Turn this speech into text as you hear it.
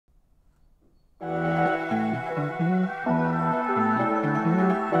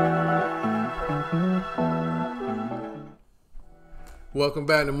Welcome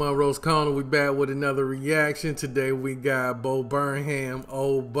back to Munroe's Corner. We back with another reaction. Today we got Burnham,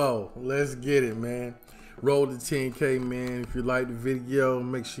 Old Bo. Let's get it, man. Roll the 10K, man. If you like the video,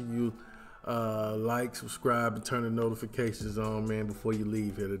 make sure you like, subscribe, and turn the notifications on, man, before you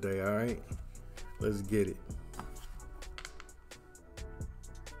leave here today, all right? Let's get it.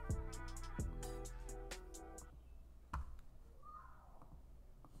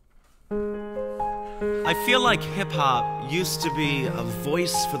 I feel like hip-hop used to be a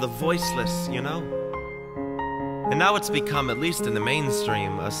voice for the voiceless, you know? And now it's become, at least in the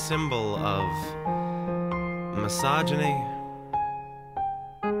mainstream, a symbol of misogyny,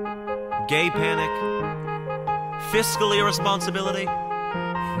 gay panic, fiscal irresponsibility.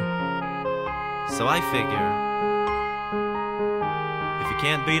 So I figure, if you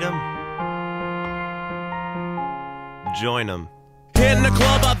can't beat 'em, join 'em. In the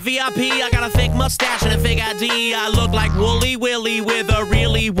club up VIP, I got a fake mustache and a fake ID. I look like Wooly Willy with a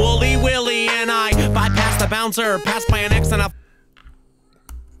really woolly willy, and I bypass the bouncer, passed by an ex, and a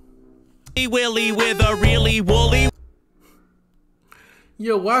Willy with a really woolly.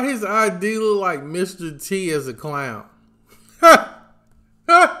 Yo, why his ID look like Mr. T as a clown?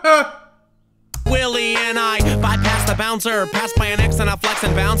 Willy, and I bypass the bouncer, passed by an ex and a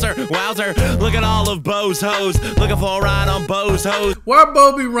flexing bouncer. Wowzer, look at all of Bo's hoes, looking for a ride on Bo's hoes. Why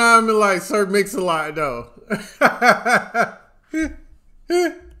Bo be rhyming like Sir Mix-a-Lot though?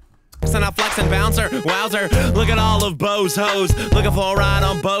 And a flexing bouncer. Wowzer, look at all of Bo's hoes, looking for a ride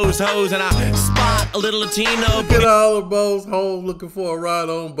on Bo's hoes, and I spot a little Latino. Look at all of Bo's hoes looking for a ride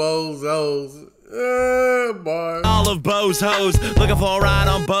on Bo's hoes. Boy. All of Bo's hoes, looking for a ride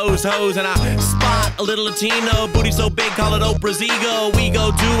on Bo's hoes, and I spot a little Latino, booty so big, call it Oprah's ego. We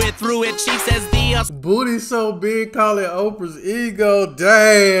go do it through it, she says the booty so big, call it Oprah's ego.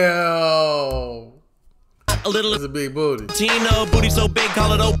 Damn. a little That's a big booty. Latino, booty so big,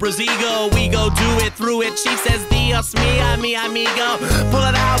 call it Oprah's ego. We go do it through it, she says Dios mi amigo. Pull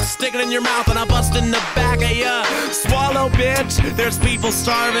it out, stick it in your mouth, and I bust in the back of ya. Swallow, bitch, there's people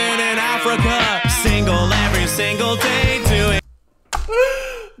starving in Africa. Single every single day, do it.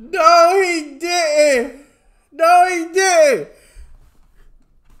 No, he didn't. No, he didn't.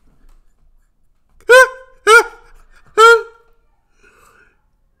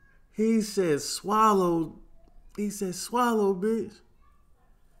 He said swallow. He said swallow, bitch.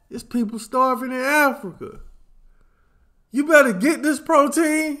 There's people starving in Africa. You better get this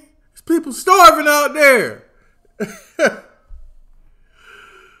protein. There's people starving out there.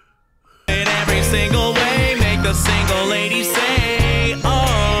 In every single way, make the single lady say,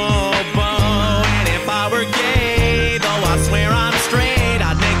 oh, Bo. And if I were gay, though I swear I'm straight,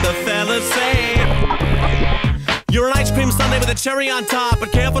 I'd make the fellas say, you're an ice cream sundae with a cherry on top,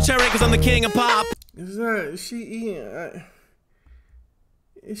 but careful cherry, cause I'm the king of pop. Is she eating?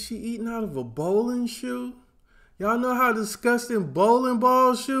 Is she eating out of a bowling shoe? Y'all know how disgusting bowling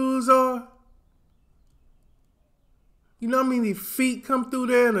ball shoes are? You know how many feet come through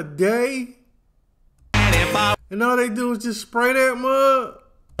there in a day? And all they do is just spray that mud?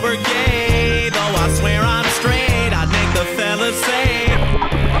 We're gay, though I swear I'm straight, I'd make the fellas say,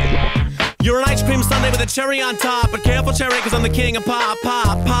 you're an ice cream sundae with a cherry on top, but careful cherry, cause I'm the king of pop,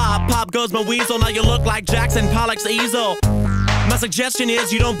 pop, pop, pop goes my weasel, now you look like Jackson Pollock's easel. My suggestion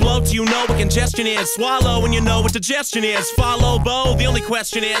is you don't blow till you know what congestion is. Swallow when you know what digestion is. Follow Bo, the only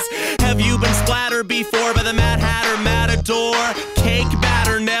question is, have you been splattered before by the Mad Hatter Matador? Cake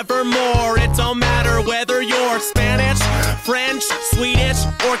batter, nevermore. It don't matter whether you're Spanish, French, Swedish,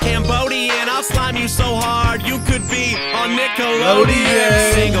 or Cambodian. I'll slime you so hard you could be on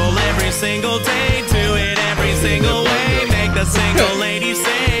Nickelodeon. Single every single day, do it every single way. Make the single lady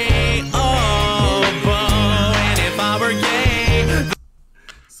say, oh, Bo. And if I were gay.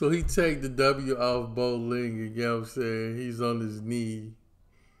 So he take the W off Bo Linger, you know what I'm saying? He's on his knee.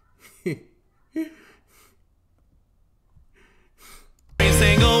 Every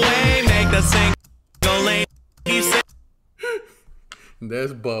single way, make the single lady say.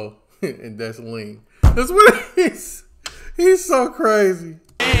 That's Bo, and that's Ling. That's what it is. He's so crazy.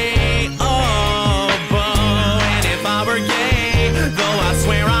 Hey, oh, Bo, and if I were gay, though I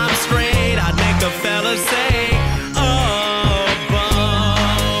swear I'm straight, I'd make the fellas say,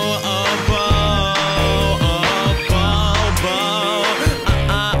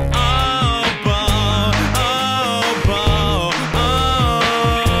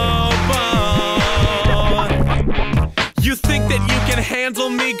 handle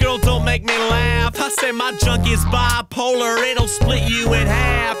me, girl, don't make me laugh. I say my junk is bipolar, it'll split you in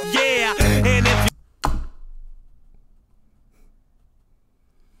half, yeah. And if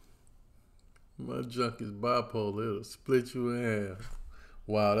my junk is bipolar, it'll split you in half.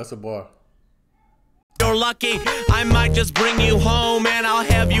 Wow, that's a bar. You're lucky, I might just bring you home and I'll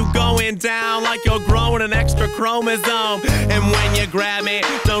have you going down like you're growing an extra chromosome. And when you grab me,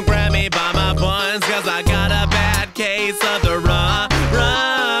 don't grab me by my buns, cause I got a bad case of the runs.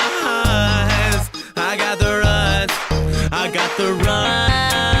 I got the runs, I got the runs.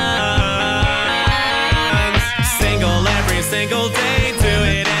 Single every single day, do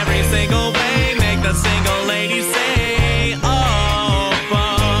it every single way, make the single lady say, oh, boy.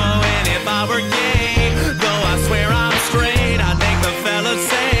 And if I were gay, though I swear I'm straight, I'd make the fellas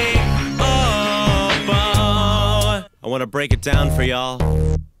say, oh, boy. I want to break it down for y'all.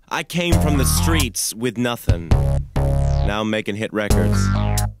 I came from the streets with nothing. Now I'm making hit records.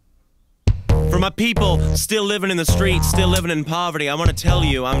 For my people still living in the streets, still living in poverty, I want to tell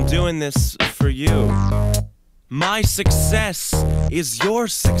you, I'm doing this for you. My success is your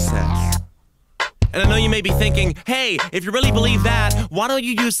success. And I know you may be thinking, hey, if you really believe that, why don't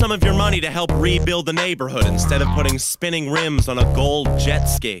you use some of your money to help rebuild the neighborhood instead of putting spinning rims on a gold jet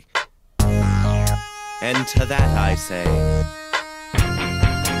ski? And to that I say,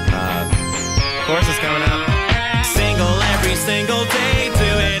 chorus is coming out. Single every single day,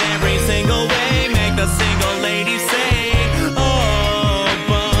 do it every single way, make the single lady say, oh,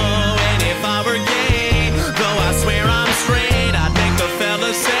 boy. And if I were gay, though I swear I'm straight, I'd make the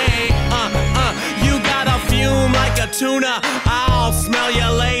fellas say, you gotta fume like a tuna, I'll smell you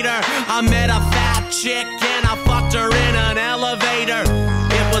later. I met a fat chick and I fucked her in an elevator.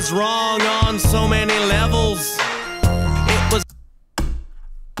 It was wrong on so many levels.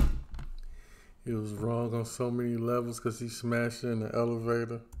 He was wrong on so many levels because he smashed her in the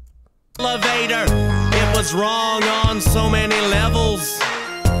elevator. It was wrong on so many levels.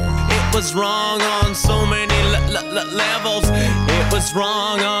 It was wrong on so many levels. It was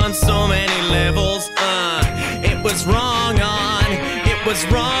wrong on so many levels. It was wrong on. It was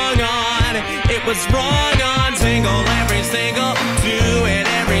wrong on. It was wrong on. Single every single. Do it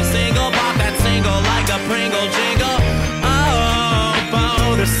every single. Pop that single like a Pringle jingle. Oh,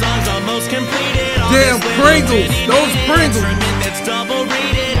 boy, the song's almost completed. Damn Pringles, those Pringles. It's double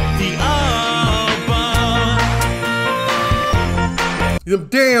rated. The Them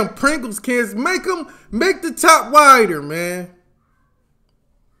damn Pringles cans, make the top wider, man.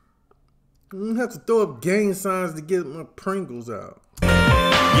 I'm gonna have to throw up gang signs to get my Pringles out.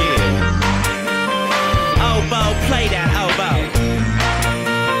 Yeah. Oboe, play that oboe.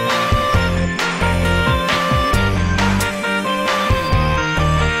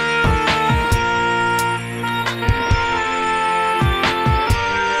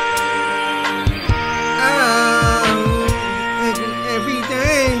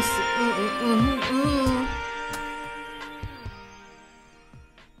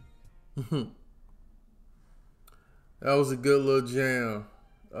 That was a good little jam.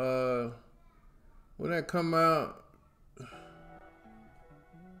 When that come out,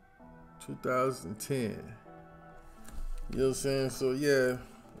 2010. You know what I'm saying? So yeah, it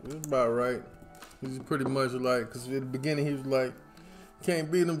was about right. He's pretty much like, because at the beginning he was like,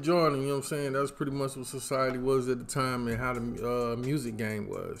 can't beat him, Jordan. You know what I'm saying? That's pretty much what society was at the time and how the music game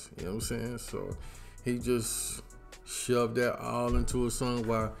was. You know what I'm saying? So he just shoved that all into a song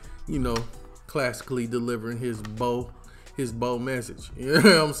while, you know, classically delivering his bow message. You know what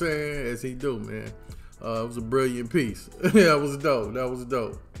I'm saying? As he do, man. It was a brilliant piece. That was dope. That was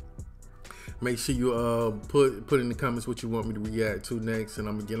dope. Make sure you put in the comments what you want me to react to next, and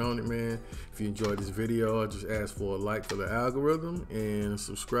I'm gonna get on it, man. If you enjoyed this video, I just ask for a like for the algorithm and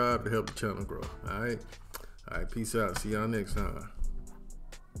subscribe to help the channel grow. All right, peace out. See y'all next time.